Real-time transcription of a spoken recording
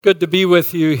Good to be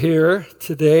with you here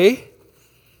today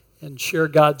and share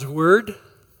God's Word.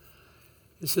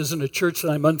 This isn't a church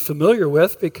that I'm unfamiliar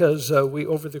with because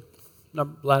over the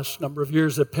last number of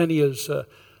years that Penny has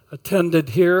attended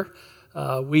here,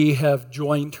 we have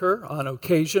joined her on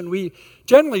occasion. We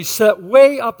generally sit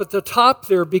way up at the top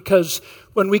there because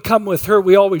when we come with her,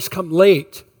 we always come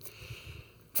late.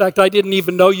 In fact, I didn't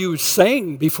even know you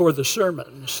sang before the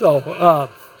sermon.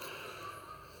 So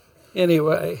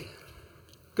anyway,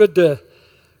 good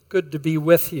to be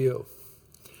with you.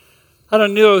 I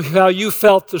don't know how you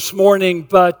felt this morning,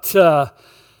 but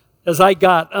as I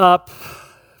got up,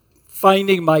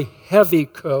 finding my heavy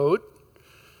coat,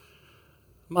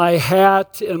 my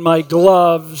hat, and my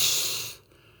gloves,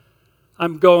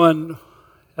 I'm going,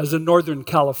 as a Northern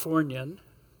Californian,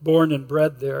 born and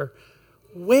bred there,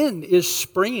 when is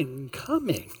spring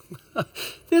coming?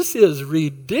 This is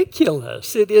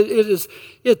ridiculous.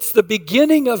 It's the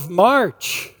beginning of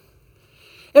March.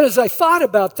 And as I thought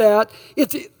about that,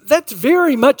 that's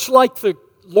very much like the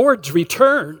Lord's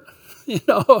return.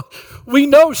 We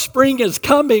know spring is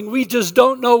coming, we just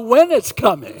don't know when it's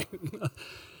coming.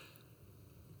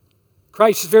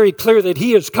 Christ is very clear that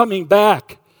He is coming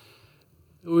back.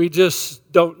 We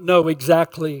just don't know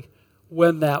exactly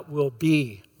when that will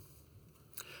be.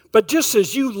 But just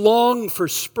as you long for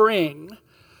spring,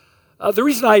 the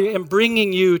reason I am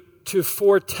bringing you to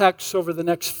 4 texts over the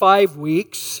next 5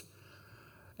 weeks,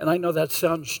 and I know that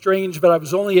sounds strange, but I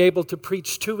was only able to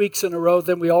preach 2 weeks in a row.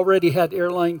 Then we already had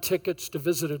airline tickets to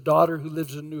visit a daughter who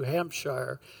lives in New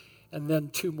Hampshire, and then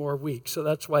 2 more weeks. So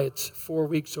that's why it's 4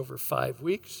 weeks over 5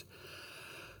 weeks.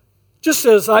 Just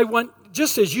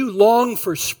as you long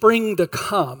for spring to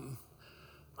come,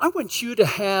 I want you to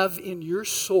have in your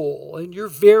soul and your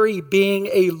very being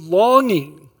a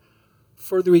longing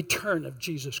for the return of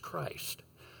Jesus Christ.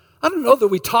 I don't know that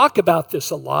we talk about this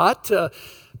a lot.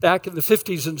 Back in the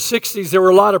 50s and 60s, there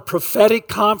were a lot of prophetic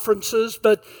conferences,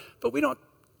 but we don't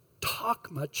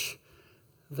talk much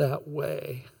that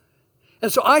way.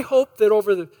 And so I hope that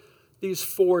over these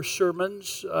 4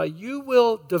 sermons, you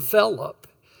will develop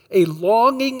a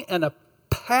longing and a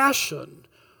passion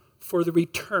for the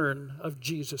return of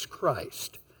Jesus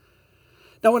Christ.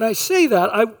 Now, when I say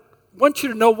that, I want you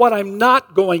to know what I'm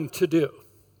not going to do.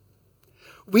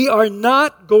 We are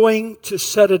not going to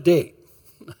set a date.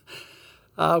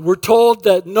 We're told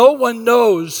that no one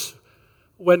knows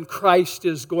when Christ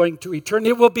is going to return.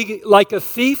 It will be like a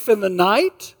thief in the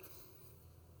night,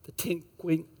 the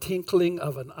tinkling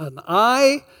of an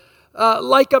eye,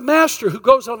 like a master who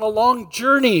goes on a long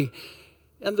journey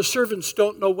and the servants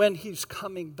don't know when he's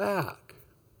coming back.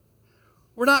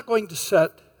 We're not going to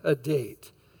set a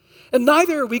date. And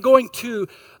neither are we going to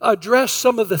address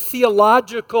some of the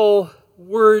theological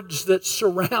words that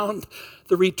surround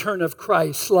the return of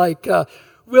Christ, like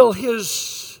will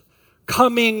His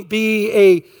coming be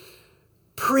a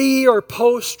pre or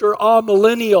post or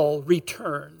amillennial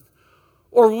return?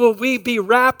 Or will we be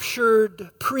raptured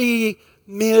pre,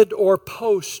 mid, or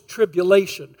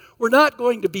post-tribulation? We're not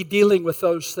going to be dealing with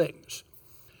those things.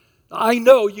 I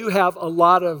know you have a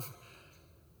lot of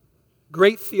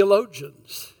great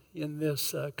theologians in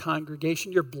this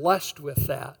congregation. You're blessed with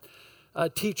that.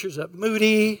 Teachers at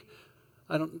Moody.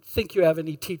 I don't think you have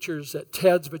any teachers at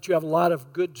TEDS, but you have a lot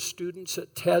of good students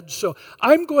at TEDS. So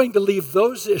I'm going to leave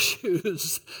those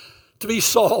issues to be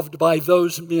solved by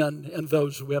those men and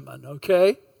those women,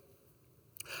 okay?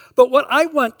 But what I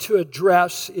want to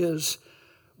address is,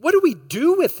 what do we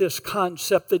do with this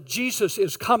concept that Jesus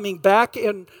is coming back,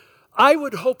 and I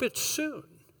would hope it's soon?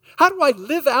 How do I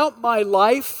live out my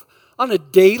life on a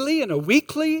daily and a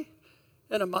weekly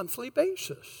and a monthly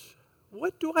basis?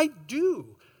 What do I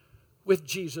do with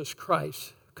Jesus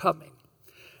Christ coming?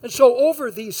 And so over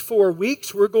these 4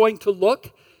 weeks, we're going to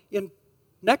look in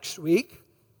next week,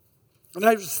 and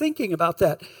I was thinking about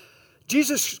that.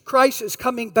 Jesus Christ is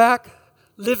coming back.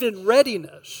 Live in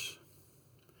readiness.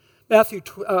 March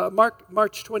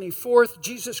 24th,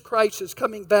 Jesus Christ is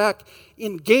coming back.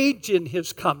 Engage in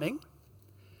His coming.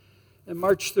 And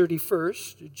March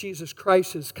 31st, Jesus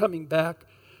Christ is coming back.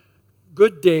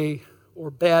 Good day or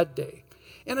bad day.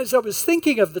 And as I was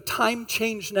thinking of the time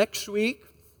change next week,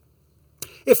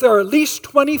 if there are at least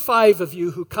 25 of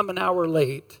you who come an hour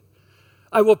late,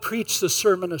 I will preach the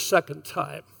sermon a second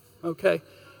time, okay?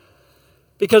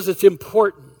 Because it's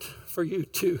important for you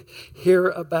to hear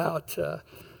about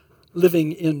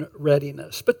living in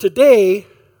readiness. But today,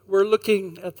 we're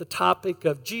looking at the topic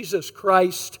of Jesus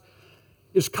Christ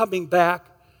is coming back.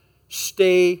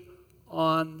 Stay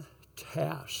on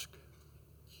task.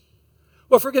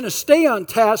 Well, if we're going to stay on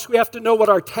task, we have to know what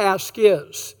our task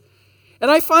is.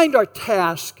 And I find our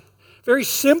task very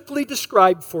simply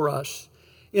described for us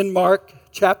in Mark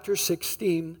chapter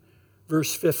 16,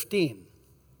 verse 15.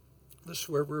 This is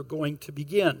where we're going to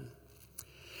begin.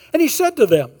 And he said to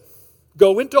them,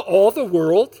 "Go into all the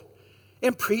world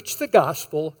and preach the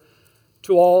gospel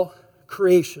to all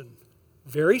creation."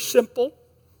 Very simple,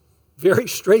 very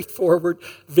straightforward,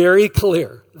 very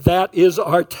clear. That is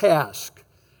our task.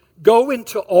 Go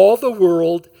into all the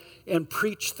world and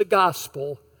preach the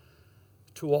gospel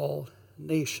to all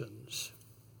nations.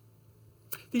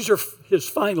 These are his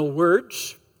final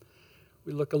words.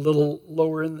 We look a little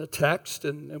lower in the text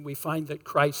and we find that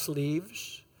Christ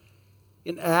leaves.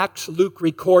 In Acts, Luke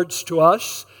records to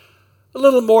us a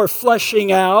little more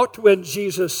fleshing out when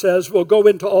Jesus says, "We'll go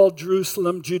into all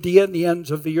Jerusalem, Judea, and the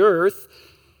ends of the earth."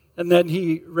 And then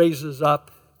he raises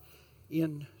up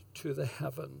into the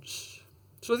heavens.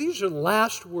 So these are the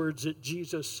last words that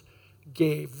Jesus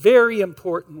gave. Very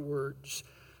important words.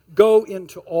 Go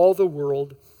into all the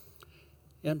world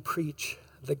and preach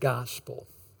the gospel.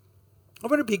 I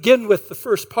want to begin with the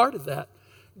first part of that.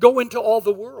 Go into all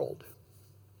the world.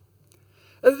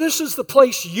 This is the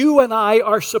place you and I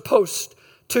are supposed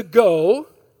to go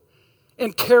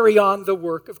and carry on the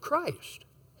work of Christ.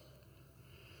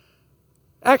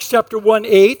 Acts chapter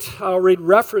 1:8, I already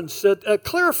referenced it,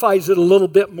 clarifies it a little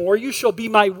bit more. "You shall be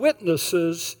my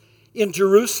witnesses in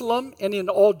Jerusalem and in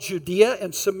all Judea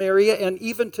and Samaria and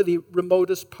even to the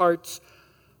remotest parts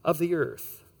of the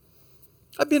earth."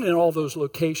 I've been in all those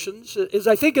locations. As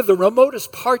I think of the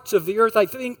remotest parts of the earth, I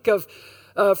think of,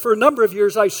 for a number of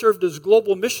years, I served as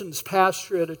global missions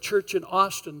pastor at a church in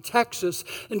Austin, Texas.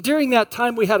 And during that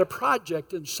time, we had a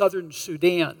project in southern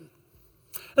Sudan.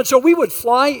 And so we would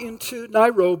fly into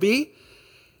Nairobi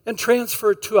and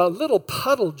transfer to a little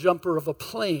puddle jumper of a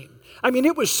plane. I mean,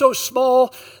 it was so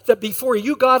small that before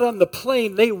you got on the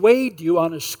plane, they weighed you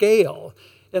on a scale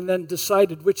and then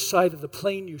decided which side of the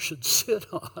plane you should sit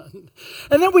on.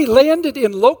 And then we landed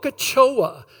in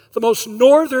Lokachoa, the most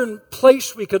northern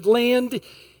place we could land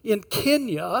in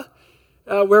Kenya,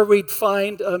 where we'd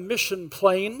find a mission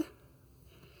plane.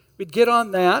 We'd get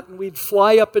on that and we'd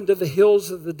fly up into the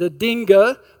hills of the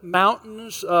Dodinga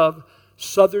Mountains of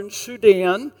southern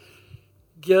Sudan,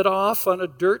 get off on a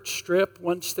dirt strip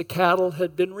once the cattle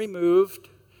had been removed,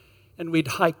 and we'd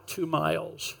hike 2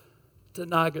 miles to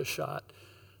Nagashat,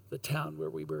 the town where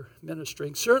we were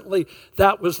ministering. Certainly,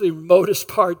 that was the remotest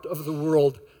part of the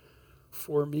world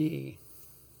for me.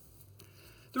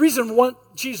 The reason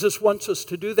Jesus wants us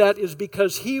to do that is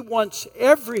because he wants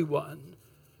everyone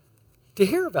to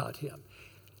hear about him.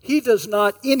 He does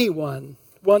not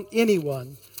want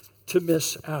anyone to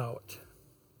miss out.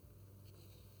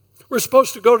 We're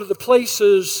supposed to go to the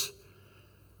places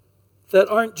that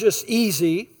aren't just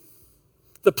easy,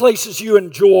 the places you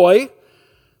enjoy,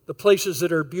 the places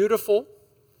that are beautiful,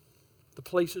 the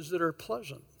places that are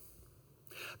pleasant.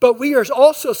 But we are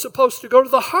also supposed to go to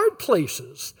the hard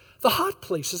places, the hot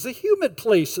places, the humid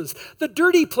places, the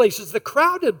dirty places, the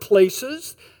crowded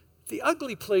places, the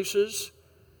ugly places,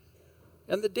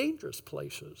 and the dangerous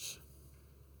places.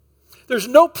 There's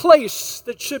no place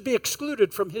that should be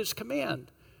excluded from his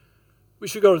command. We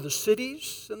should go to the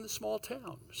cities and the small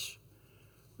towns.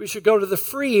 We should go to the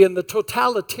free and the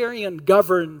totalitarian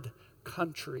governed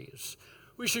countries.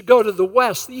 We should go to the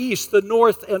west, the east, the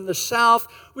north, and the south.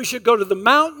 We should go to the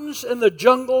mountains and the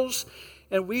jungles,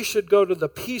 and we should go to the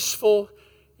peaceful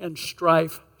and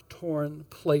strife-torn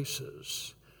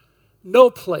places. No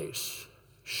place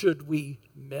should we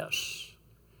miss.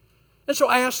 And so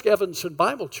I ask Evanston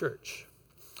Bible Church,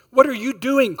 what are you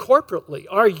doing corporately?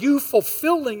 Are you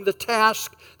fulfilling the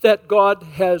task that God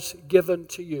has given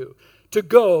to you to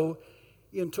go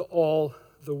into all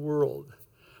the world?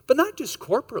 But not just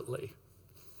corporately.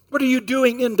 What are you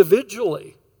doing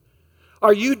individually?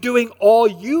 Are you doing all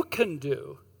you can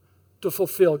do to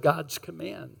fulfill God's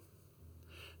command?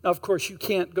 Now, of course, you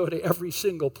can't go to every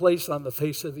single place on the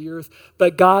face of the earth,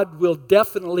 but God will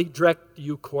definitely direct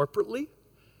you corporately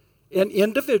and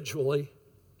individually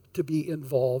to be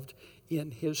involved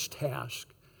in his task,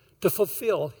 to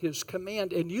fulfill his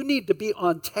command. And you need to be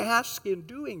on task in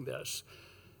doing this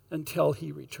until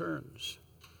he returns.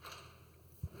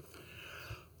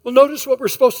 Well, notice what we're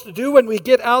supposed to do when we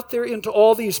get out there into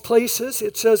all these places.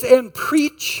 It says, and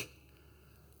preach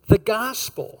the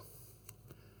gospel.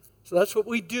 So that's what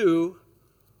we do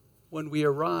when we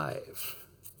arrive.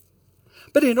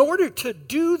 But in order to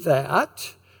do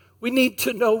that, we need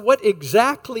to know what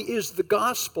exactly is the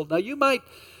gospel. Now, you might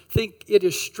think it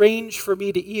is strange for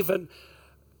me to even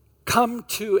come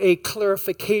to a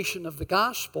clarification of the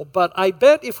gospel, but I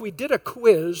bet if we did a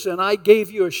quiz and I gave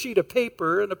you a sheet of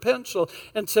paper and a pencil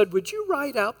and said, would you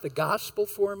write out the gospel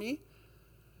for me?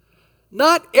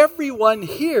 not everyone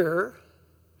here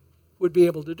would be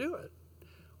able to do it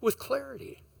with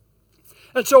clarity.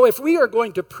 And so if we are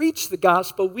going to preach the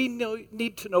gospel, we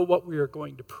need to know what we are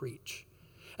going to preach.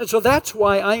 And so that's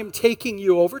why I am taking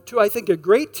you over to, I think, a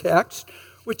great text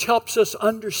which helps us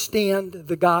understand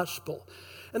the gospel.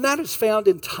 And that is found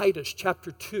in Titus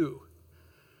chapter 2,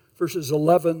 verses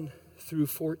 11 through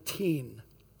 14.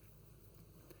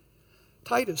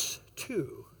 Titus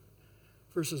 2,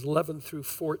 verses 11 through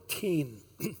 14.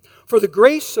 For the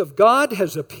grace of God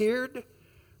has appeared,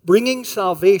 bringing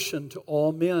salvation to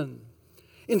all men,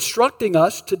 instructing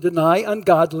us to deny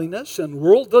ungodliness and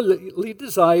worldly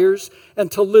desires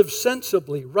and to live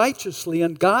sensibly, righteously,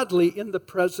 and godly in the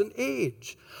present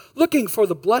age, looking for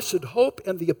the blessed hope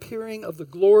and the appearing of the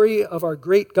glory of our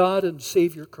great God and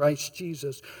Savior Christ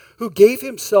Jesus, who gave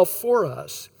himself for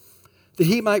us, that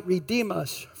he might redeem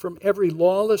us from every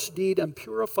lawless deed and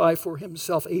purify for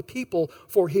himself a people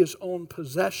for his own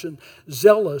possession,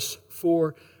 zealous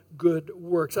for good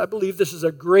works. I believe this is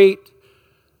a great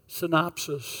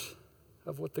synopsis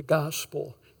of what the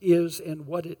gospel is and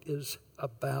what it is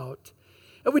about.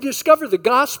 And we discover the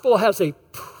gospel has a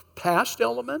past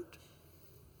element,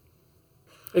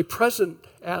 a present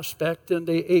aspect, and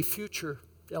a future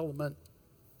element.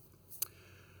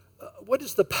 What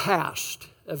is the past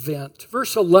event?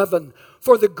 Verse 11,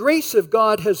 for the grace of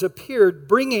God has appeared,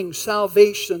 bringing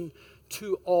salvation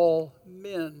to all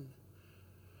men.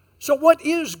 So what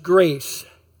is grace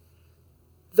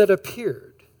that appeared?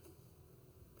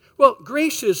 Well,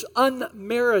 grace is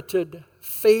unmerited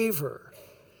favor.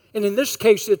 And in this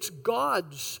case, it's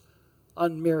God's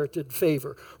unmerited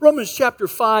favor. Romans chapter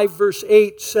 5, verse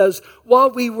 8 says, while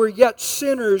we were yet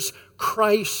sinners,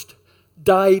 Christ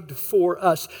died for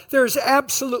us. There is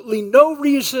absolutely no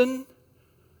reason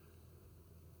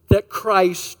that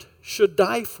Christ should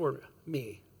die for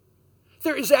me.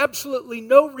 There is absolutely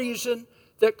no reason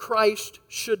that Christ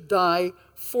should die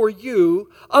for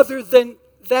you other than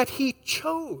that he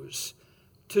chose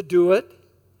to do it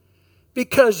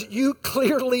because you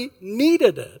clearly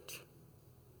needed it.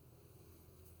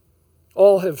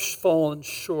 All have fallen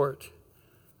short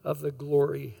of the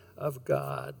glory of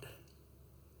God.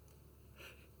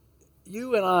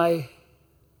 You and I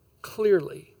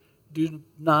clearly do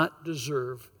not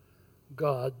deserve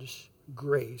God's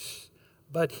grace,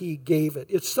 but he gave it.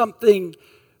 It's something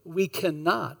we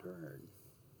cannot earn.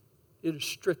 It is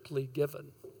strictly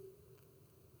given.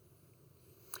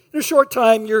 In a short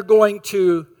time, you're going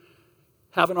to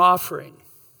have an offering.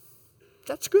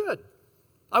 That's good.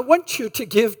 I want you to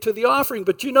give to the offering,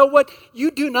 but you know what?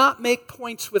 You do not make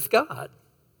points with God.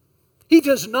 He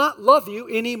does not love you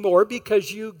anymore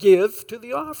because you give to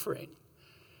the offering.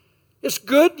 It's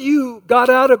good you got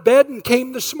out of bed and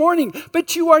came this morning,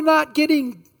 but you are not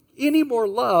getting any more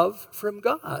love from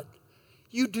God.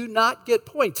 You do not get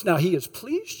points. Now, he is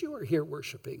pleased you are here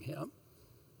worshiping him,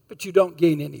 but you don't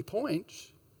gain any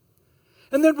points.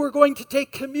 And then we're going to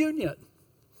take communion.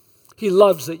 He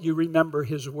loves that you remember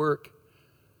his work,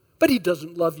 but he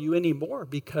doesn't love you anymore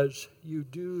because you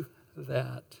do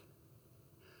that.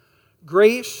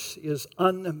 Grace is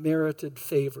unmerited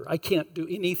favor. I can't do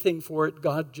anything for it.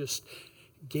 God just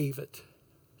gave it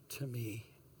to me.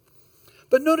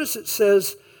 But notice it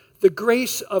says, the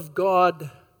grace of God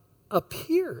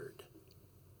appeared.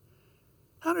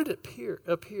 How did it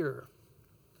appear?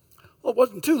 Well, it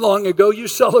wasn't too long ago you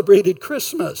celebrated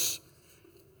Christmas.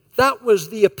 That was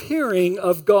the appearing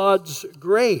of God's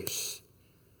grace.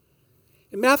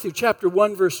 In Matthew chapter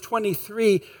 1, verse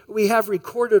 23, we have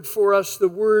recorded for us the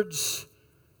words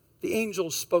the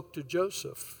angels spoke to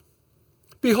Joseph.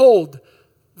 Behold,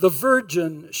 the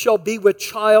virgin shall be with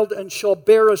child and shall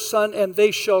bear a son, and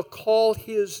they shall call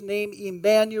his name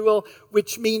Emmanuel,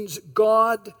 which means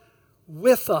God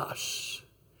with us.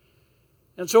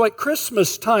 And so at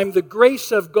Christmas time, the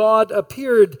grace of God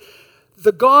appeared.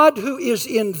 The God who is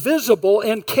invisible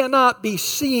and cannot be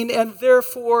seen and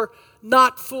therefore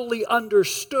not fully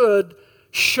understood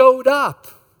showed up.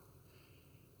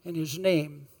 And his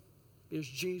name is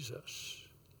Jesus.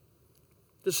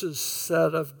 This is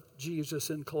said of Jesus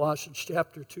in Colossians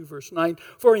chapter 2, verse 9.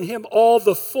 For in him all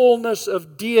the fullness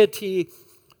of deity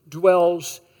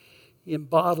dwells in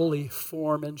bodily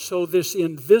form. And so this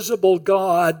invisible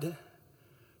God,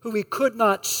 who we could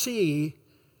not see,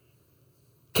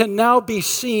 can now be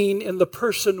seen in the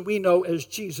person we know as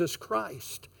Jesus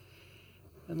Christ.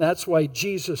 And that's why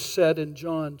Jesus said in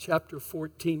John chapter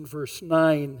 14, verse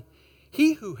 9,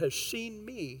 he who has seen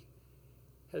me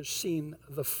has seen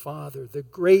the Father. The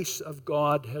grace of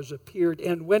God has appeared.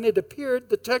 And when it appeared,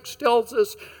 the text tells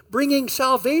us, bringing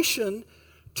salvation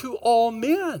to all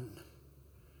men.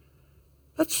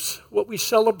 That's what we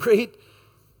celebrate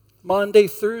Monday,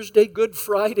 Thursday, Good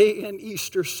Friday, and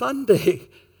Easter Sunday.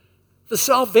 The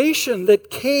salvation that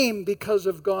came because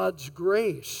of God's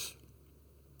grace.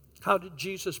 How did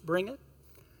Jesus bring it?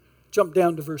 Jump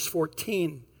down to verse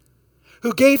 14.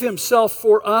 Who gave himself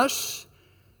for us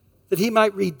that he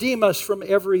might redeem us from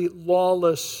every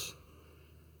lawless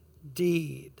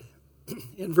deed.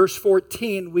 In verse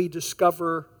 14, we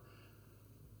discover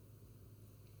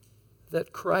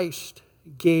that Christ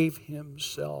gave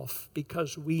himself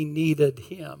because we needed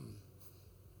him.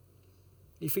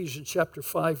 Ephesians chapter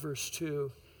 5, verse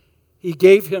 2. He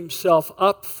gave himself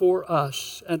up for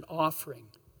us, an offering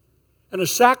and a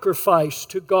sacrifice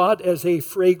to God as a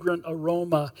fragrant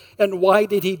aroma. And why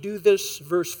did he do this?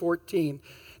 Verse 14.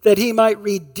 That he might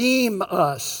redeem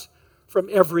us from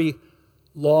every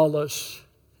lawless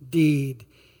deed.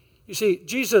 You see,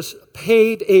 Jesus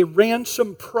paid a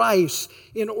ransom price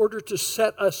in order to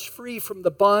set us free from the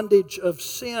bondage of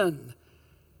sin.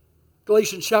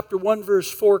 Galatians chapter 1, verse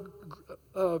 4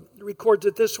 records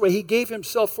it this way. He gave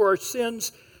himself for our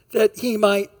sins that he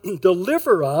might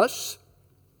deliver us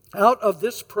out of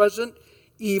this present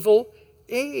evil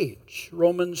age.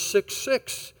 Romans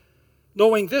 6:6.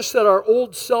 Knowing this, that our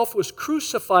old self was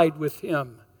crucified with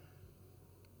him,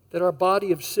 that our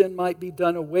body of sin might be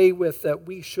done away with, that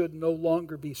we should no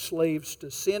longer be slaves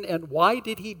to sin. And why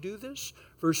did he do this?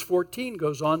 Verse 14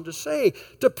 goes on to say,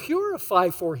 to purify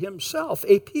for himself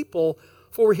a people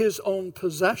for his own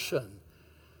possession.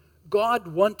 God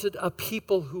wanted a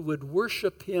people who would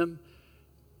worship him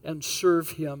and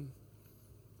serve him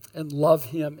and love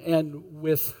him, and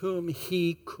with whom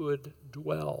he could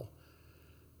dwell.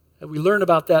 And we learn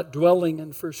about that dwelling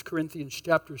in 1 Corinthians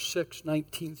chapter 6,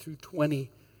 19 through 20.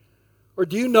 Or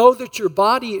do you know that your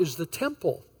body is the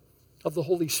temple of the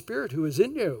Holy Spirit who is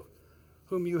in you,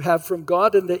 whom you have from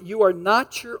God, and that you are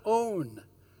not your own?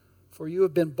 For you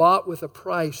have been bought with a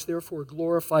price, therefore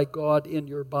glorify God in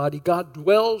your body. God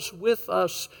dwells with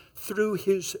us through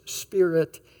his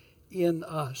Spirit in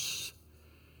us.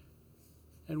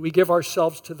 And we give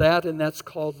ourselves to that, and that's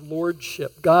called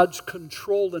lordship. God's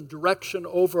control and direction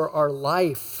over our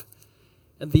life.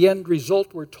 And the end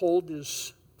result, we're told,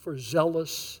 is for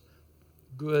zealous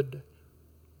good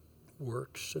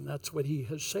works. And that's what he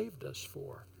has saved us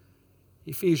for.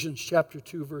 Ephesians chapter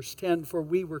 2, verse 10, for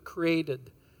we were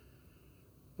created,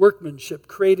 workmanship,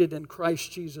 created in Christ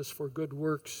Jesus for good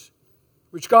works,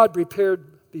 which God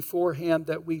prepared beforehand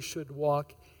that we should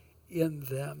walk in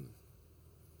them.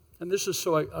 And this is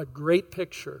so a great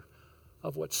picture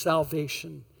of what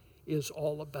salvation is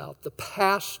all about. The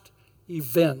past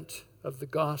event of the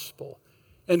gospel.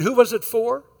 And who was it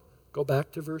for? Go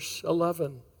back to verse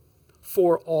 11.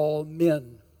 For all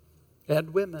men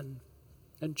and women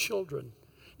and children.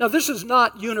 Now this is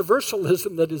not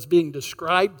universalism that is being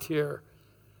described here,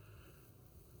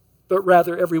 but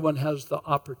rather everyone has the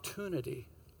opportunity.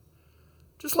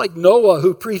 Just like Noah,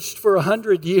 who preached for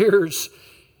 100 years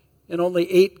and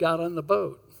only 8 got on the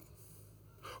boat.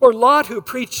 Or Lot, who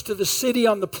preached to the city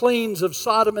on the plains of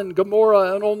Sodom and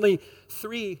Gomorrah, and only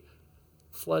 3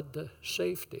 fled to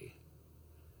safety.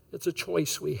 It's a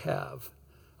choice we have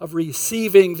of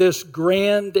receiving this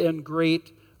grand and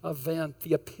great event,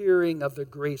 the appearing of the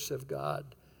grace of God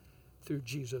through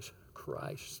Jesus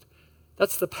Christ.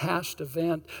 That's the past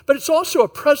event. But it's also a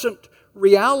present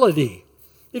reality.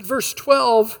 In verse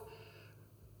 12,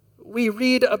 we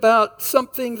read about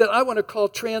something that I want to call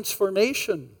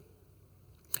transformation,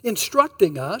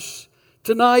 instructing us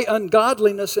to deny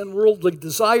ungodliness and worldly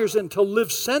desires and to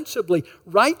live sensibly,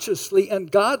 righteously,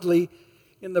 and godly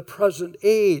in the present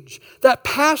age. That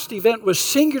past event was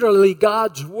singularly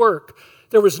God's work.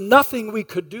 There was nothing we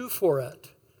could do for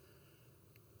it.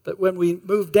 But when we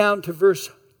move down to verse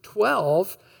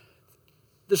 12,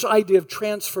 this idea of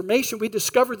transformation, we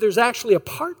discover there's actually a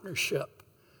partnership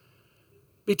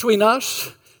between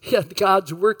us and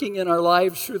God's working in our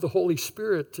lives through the Holy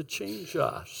Spirit to change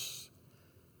us.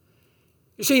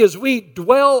 You see, as we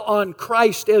dwell on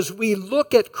Christ, as we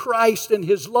look at Christ and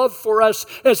his love for us,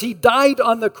 as he died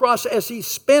on the cross, as he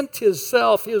spent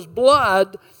himself, his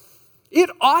blood, it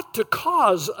ought to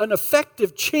cause an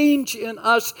effective change in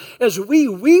us as we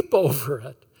weep over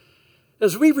it,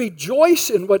 as we rejoice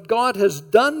in what God has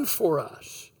done for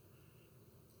us.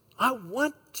 I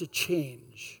want to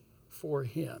change for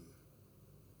him.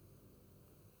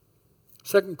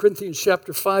 2 Corinthians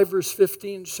chapter 5, verse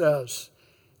 15 says,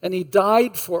 and he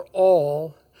died for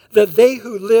all, that they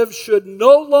who live should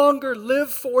no longer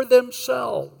live for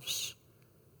themselves,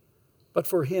 but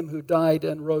for him who died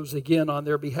and rose again on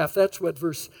their behalf. That's what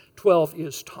verse 12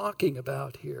 is talking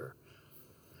about here.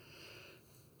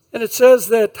 And it says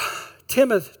that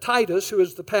Titus, who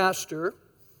is the pastor,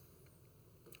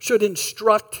 should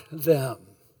instruct them.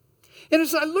 And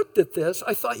as I looked at this,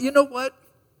 I thought, you know what?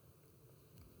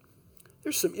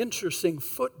 There's some interesting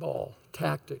football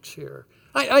tactics here.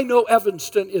 I know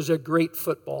Evanston is a great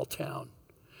football town,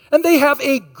 and they have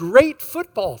a great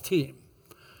football team.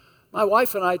 My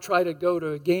wife and I try to go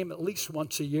to a game at least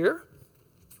once a year.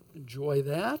 Enjoy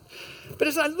that. But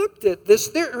as I looked at this,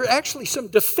 there are actually some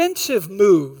defensive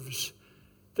moves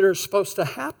that are supposed to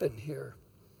happen here.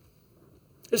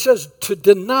 It says to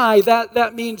deny,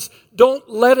 that means don't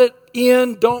let it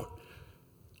in, don't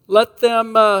let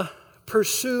them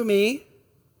pursue me,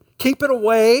 keep it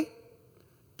away,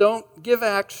 don't give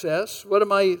access. What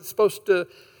am I supposed to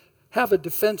have a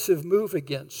defensive move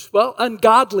against? Well,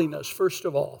 ungodliness, first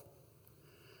of all.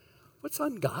 What's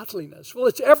ungodliness? Well,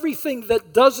 it's everything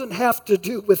that doesn't have to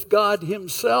do with God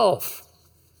himself.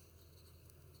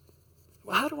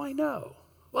 Well, how do I know?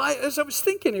 Well, as I was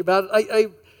thinking about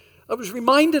it, I was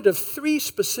reminded of 3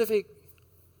 specific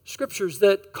scriptures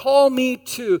that call me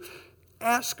to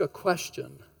ask a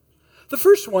question. The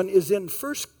first one is in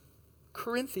 1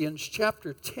 Corinthians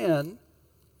chapter 10,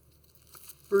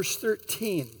 verse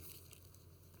 13.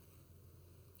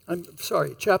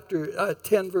 Chapter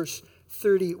 10, verse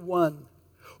 31.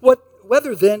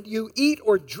 Whether then you eat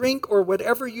or drink or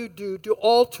whatever you do, do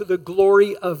all to the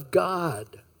glory of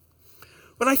God.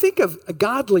 When I think of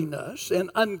godliness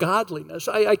and ungodliness,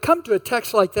 I come to a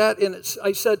text like that, and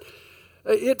I said,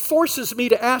 it forces me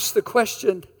to ask the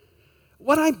question,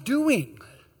 what I'm doing,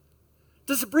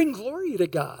 does it bring glory to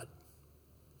God?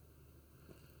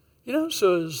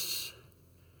 So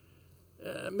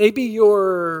maybe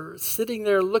you're sitting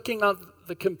there looking on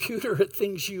the computer at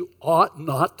things you ought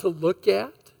not to look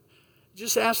at.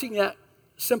 Just asking that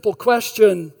simple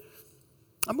question,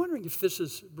 I'm wondering if this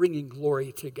is bringing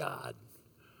glory to God.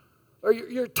 Or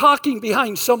you're talking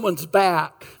behind someone's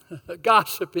back,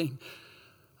 gossiping.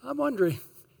 I'm wondering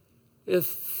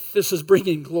if this is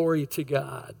bringing glory to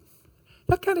God.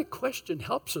 That kind of question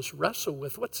helps us wrestle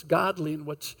with what's godly and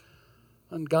what's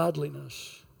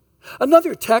ungodliness.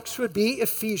 Another text would be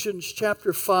Ephesians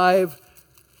chapter 5,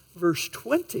 verse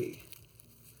 20.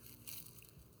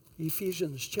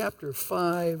 Ephesians chapter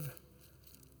 5,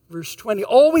 verse 20.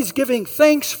 Always giving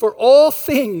thanks for all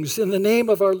things in the name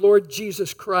of our Lord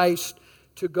Jesus Christ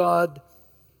to God,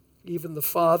 even the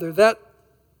Father. That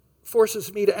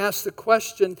forces me to ask the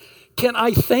question, can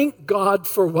I thank God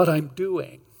for what I'm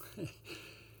doing?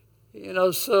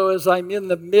 So as I'm in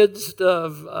the midst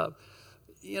of,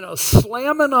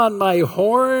 slamming on my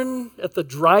horn at the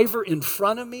driver in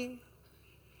front of me,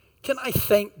 can I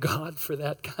thank God for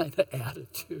that kind of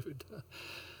attitude?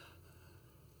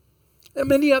 And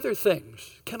many other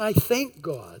things. Can I thank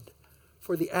God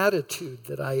for the attitude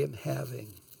that I am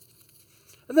having?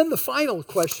 And then the final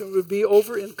question would be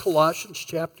over in Colossians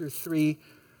chapter 3,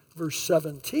 verse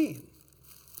 17.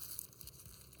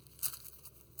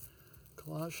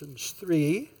 Colossians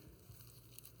 3,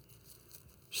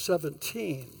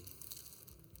 17.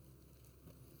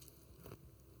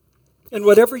 And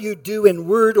whatever you do in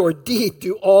word or deed,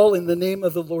 do all in the name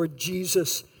of the Lord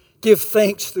Jesus. Give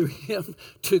thanks through him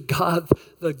to God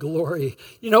the glory.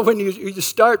 When you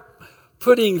start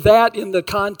putting that in the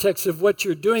context of what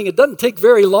you're doing, it doesn't take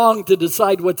very long to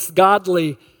decide what's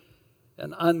godly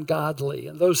and ungodly.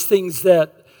 And those things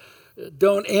that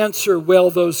don't answer well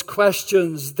those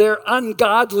questions, they're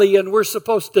ungodly, and we're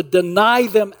supposed to deny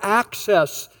them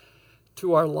access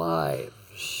to our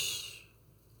lives.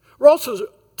 We're also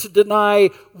to deny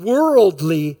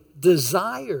worldly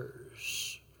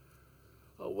desires.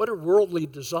 What are worldly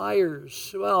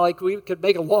desires? Well, we could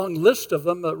make a long list of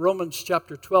them. Romans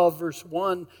chapter 12,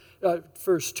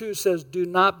 verse 2 says, do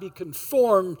not be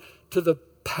conformed to the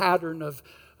pattern of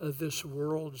this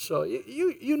world. So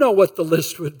you know what the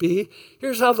list would be.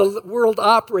 Here's how the world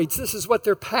operates. This is what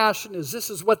their passion is.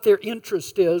 This is what their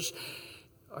interest is.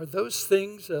 Are those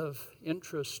things of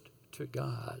interest to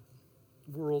God?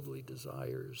 Worldly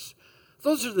desires.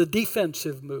 Those are the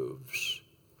defensive moves.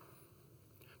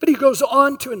 But he goes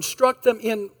on to instruct them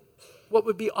in what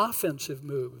would be offensive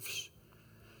moves.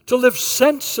 To live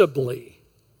sensibly.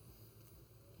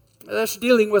 That's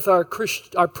dealing with our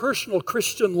personal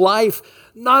Christian life,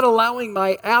 not allowing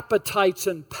my appetites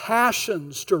and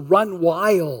passions to run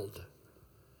wild.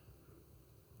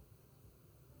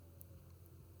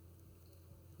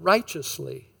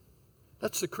 Righteously.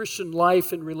 That's the Christian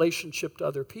life in relationship to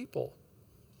other people.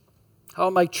 How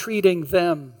am I treating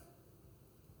them?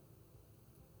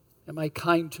 Am I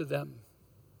kind to them?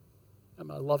 Am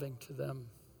I loving to them?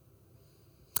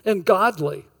 And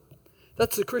godly.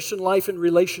 That's the Christian life in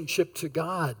relationship to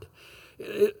God.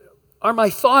 Are my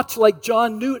thoughts like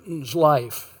John Newton's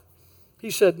life? He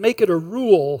said, make it a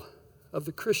rule of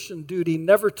the Christian duty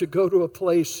never to go to a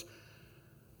place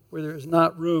where there is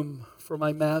not room for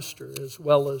my master as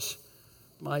well as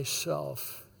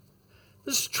myself.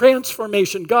 This is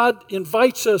transformation. God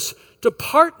invites us to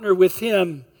partner with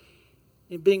him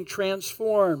in being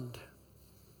transformed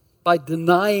by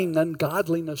denying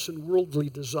ungodliness and worldly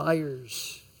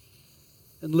desires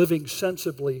and living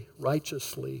sensibly,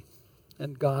 righteously,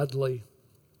 and godly.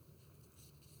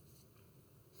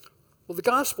 Well, the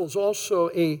gospel is also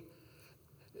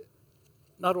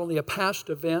not only a past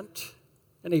event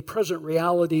and a present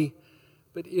reality,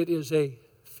 but it is a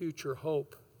future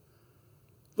hope.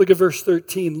 Look at verse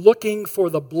 13. Looking for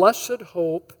the blessed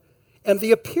hope and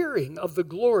the appearing of the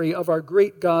glory of our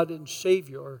great God and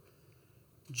Savior,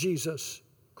 Jesus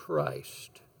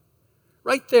Christ.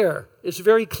 Right there, it's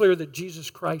very clear that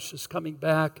Jesus Christ is coming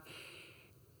back.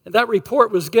 And that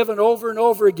report was given over and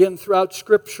over again throughout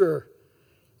Scripture.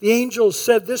 The angels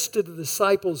said this to the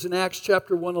disciples in Acts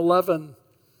chapter 1:11.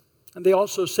 And they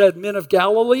also said, Men of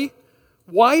Galilee,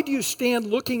 why do you stand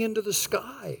looking into the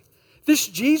sky? This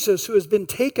Jesus who has been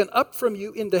taken up from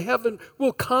you into heaven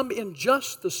will come in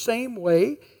just the same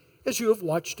way as you have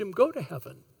watched him go to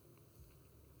heaven.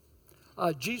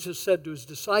 Jesus said to his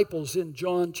disciples in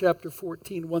John chapter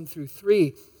 14, 1 through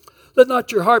 3, Let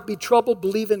not your heart be troubled.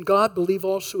 Believe in God. Believe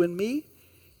also in me.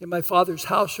 In my Father's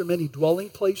house are many dwelling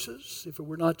places. If it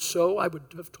were not so, I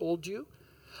would have told you.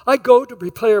 I go to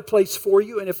prepare a place for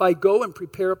you, and if I go and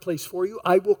prepare a place for you,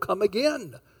 I will come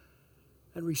again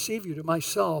and receive you to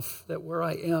myself, that where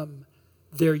I am,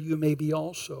 there you may be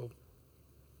also.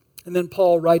 And then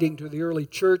Paul, writing to the early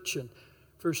church in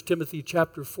 1 Timothy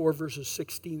chapter 4, verses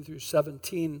 16 through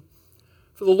 17,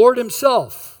 For the Lord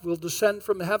himself will descend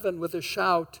from heaven with a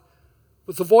shout,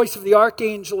 with the voice of the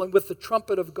archangel and with the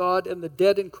trumpet of God, and the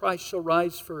dead in Christ shall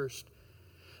rise first.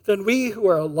 Then we who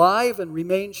are alive and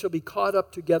remain shall be caught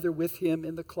up together with him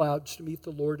in the clouds to meet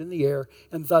the Lord in the air,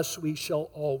 and thus we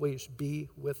shall always be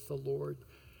with the Lord.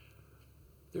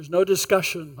 There's no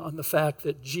discussion on the fact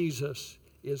that Jesus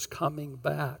is coming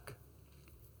back.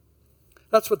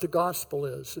 That's what the gospel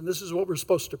is, and this is what we're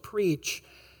supposed to preach.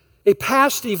 A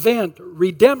past event,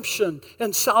 redemption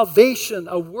and salvation,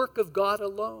 a work of God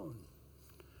alone.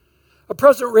 A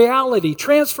present reality,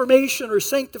 transformation or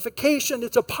sanctification.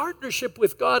 It's a partnership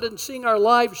with God and seeing our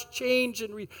lives change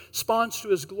in response to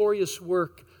his glorious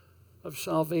work of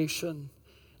salvation.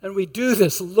 And we do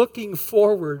this looking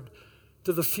forward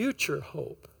to the future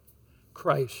hope,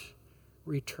 Christ's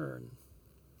return.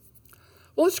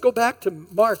 Well, let's go back to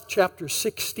Mark chapter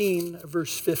 16,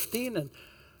 verse 15, and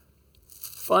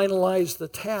finalize the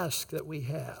task that we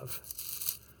have.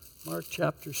 Mark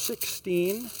chapter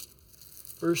 16,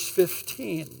 verse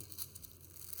 15.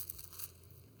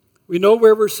 We know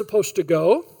where we're supposed to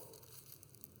go,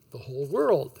 the whole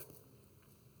world.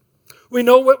 We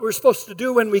know what we're supposed to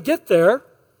do when we get there,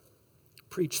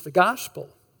 preach the gospel.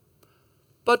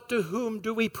 But to whom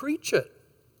do we preach it?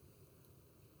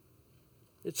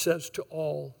 It says to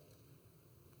all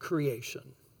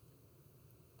creation.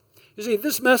 You see,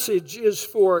 this message is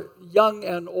for young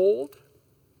and old,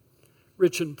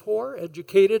 rich and poor,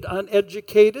 educated,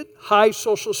 uneducated, high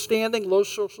social standing, low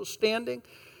social standing,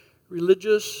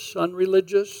 religious,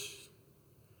 unreligious.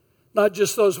 Not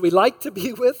just those we like to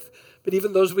be with, but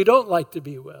even those we don't like to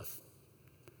be with.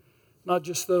 Not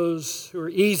just those who are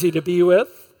easy to be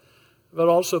with, but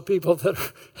also people that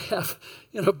have,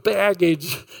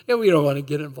 baggage, and we don't want to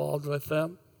get involved with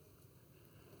them.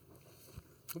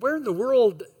 Where in the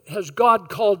world has God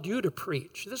called you to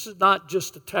preach? This is not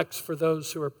just a text for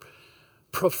those who are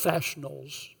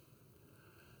professionals.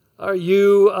 Are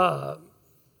you a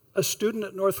student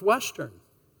at Northwestern?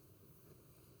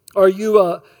 Are you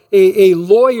a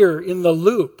lawyer in the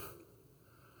Loop?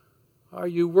 Are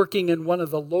you working in one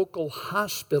of the local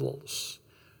hospitals?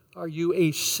 Are you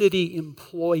a city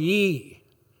employee?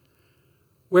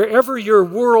 Wherever your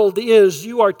world is,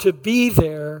 you are to be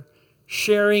there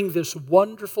sharing this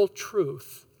wonderful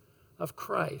truth of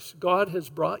Christ. God has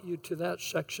brought you to that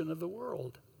section of the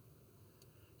world.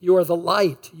 You are the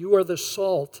light. You are the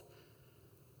salt.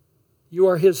 You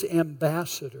are his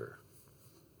ambassador.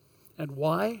 And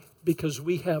why? Because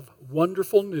we have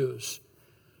wonderful news.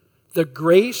 The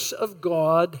grace of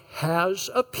God has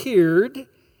appeared,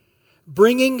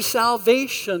 bringing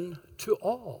salvation to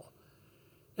all.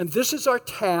 And this is our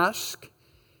task,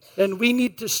 and we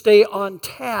need to stay on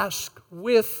task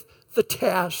with the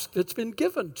task that's been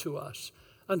given to us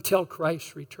until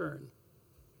Christ's return.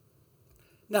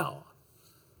 Now,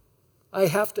 I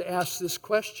have to ask this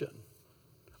question.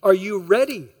 Are you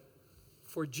ready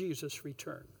for Jesus'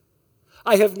 return?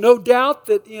 I have no doubt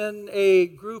that in a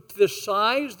group this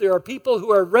size, there are people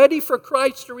who are ready for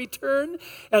Christ to return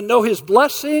and know His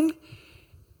blessing.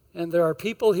 And there are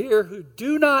people here who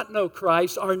do not know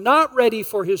Christ, are not ready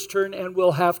for His turn, and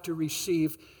will have to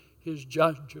receive His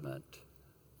judgment.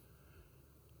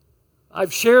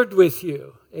 I've shared with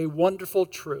you a wonderful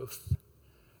truth.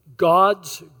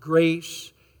 God's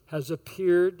grace has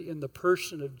appeared in the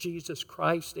person of Jesus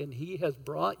Christ, and He has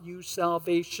brought you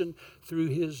salvation through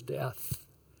His death.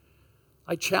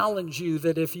 I challenge you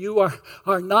that if you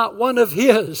are not one of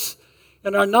His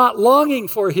and are not longing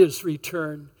for His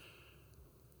return,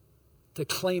 to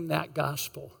claim that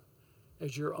gospel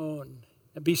as your own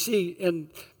and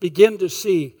begin to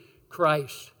see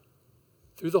Christ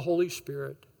through the Holy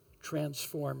Spirit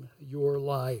transform your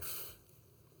life.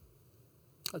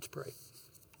 Let's pray.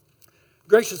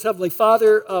 Gracious Heavenly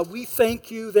Father, we thank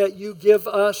You that You give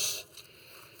us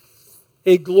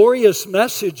a glorious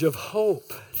message of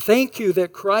hope. Thank You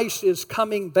that Christ is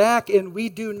coming back, and we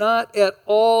do not at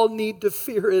all need to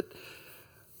fear it,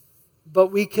 but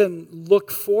we can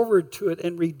look forward to it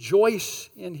and rejoice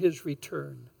in His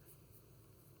return.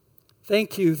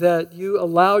 Thank You that You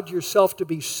allowed Yourself to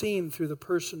be seen through the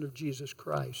person of Jesus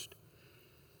Christ.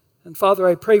 And Father,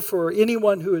 I pray for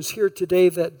anyone who is here today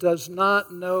that does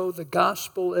not know the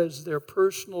gospel as their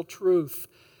personal truth,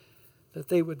 that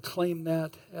they would claim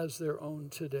that as their own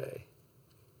today,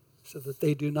 so that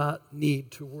they do not need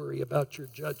to worry about Your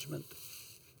judgment.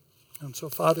 And so,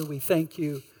 Father, we thank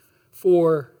You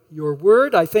for Your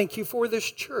word. I thank You for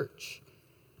this church.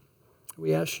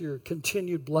 We ask Your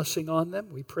continued blessing on them.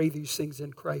 We pray these things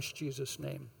in Christ Jesus'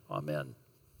 name. Amen.